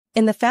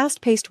In the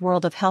fast-paced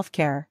world of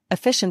healthcare,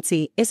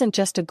 efficiency isn't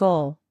just a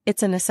goal,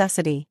 it's a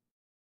necessity.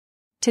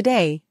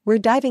 Today, we're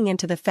diving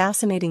into the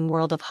fascinating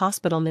world of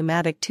hospital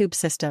pneumatic tube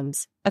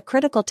systems, a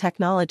critical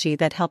technology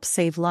that helps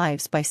save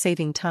lives by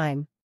saving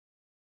time.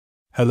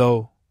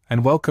 Hello,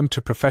 and welcome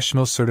to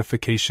Professional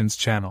Certifications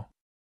channel.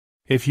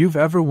 If you've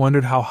ever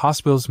wondered how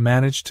hospitals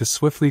manage to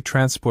swiftly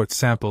transport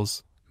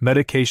samples,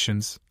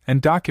 medications,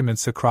 and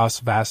documents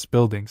across vast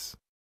buildings,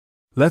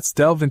 let's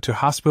delve into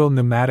hospital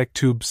pneumatic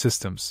tube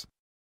systems.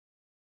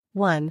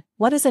 1.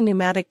 What is a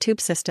pneumatic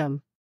tube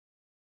system?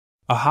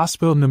 A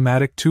hospital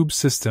pneumatic tube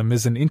system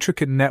is an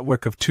intricate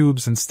network of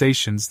tubes and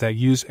stations that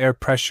use air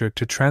pressure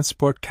to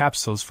transport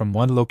capsules from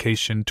one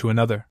location to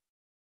another.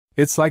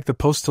 It's like the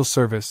postal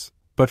service,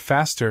 but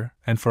faster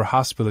and for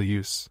hospital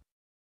use.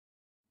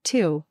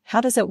 2.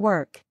 How does it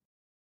work?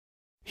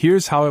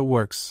 Here's how it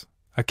works.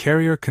 A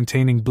carrier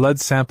containing blood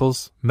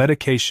samples,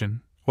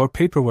 medication, or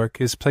paperwork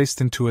is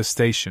placed into a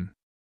station.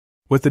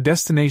 With the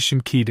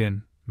destination keyed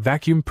in,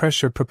 vacuum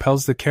pressure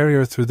propels the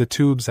carrier through the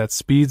tubes at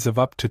speeds of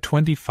up to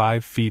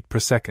 25 feet per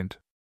second.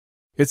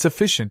 It's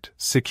efficient,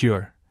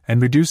 secure,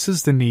 and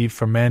reduces the need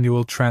for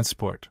manual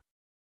transport.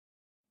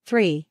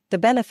 3. The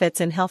benefits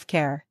in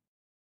healthcare.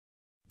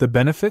 The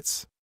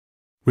benefits?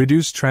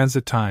 Reduced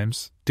transit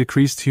times,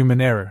 decreased human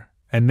error,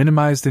 and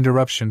minimized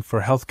interruption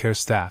for healthcare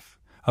staff,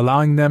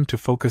 allowing them to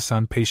focus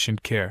on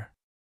patient care.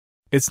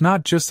 It's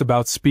not just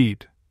about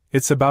speed,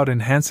 it's about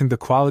enhancing the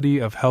quality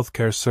of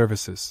healthcare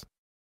services.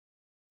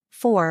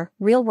 4.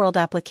 Real-world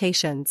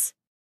applications.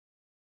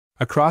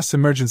 Across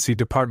emergency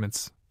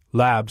departments,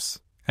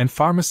 labs, and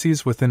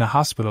pharmacies within a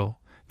hospital,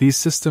 these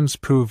systems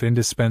prove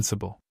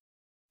indispensable.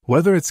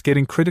 Whether it's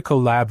getting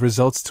critical lab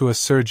results to a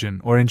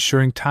surgeon or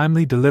ensuring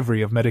timely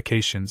delivery of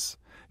medications,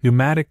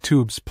 pneumatic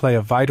tubes play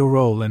a vital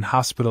role in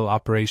hospital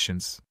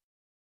operations.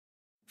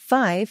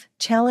 5.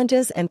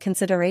 Challenges and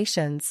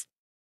considerations.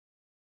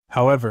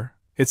 However,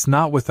 it's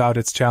not without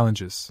its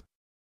challenges.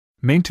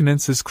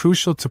 Maintenance is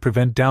crucial to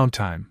prevent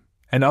downtime,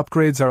 and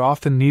upgrades are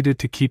often needed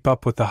to keep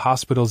up with the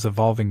hospital's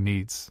evolving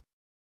needs.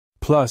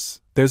 Plus,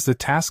 there's the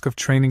task of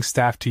training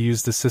staff to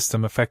use the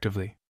system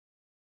effectively.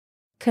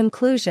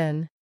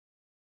 Conclusion.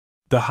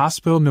 The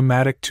hospital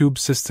pneumatic tube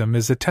system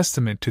is a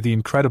testament to the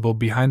incredible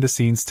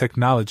behind-the-scenes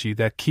technology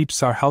that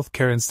keeps our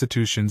healthcare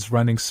institutions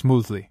running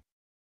smoothly.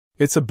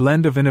 It's a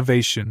blend of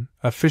innovation,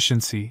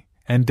 efficiency,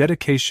 and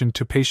dedication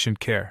to patient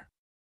care.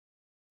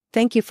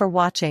 Thank you for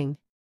watching.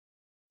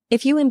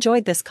 If you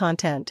enjoyed this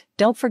content,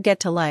 don't forget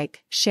to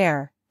like,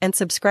 share, and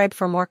subscribe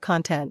for more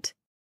content.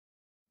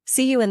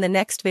 See you in the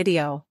next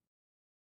video.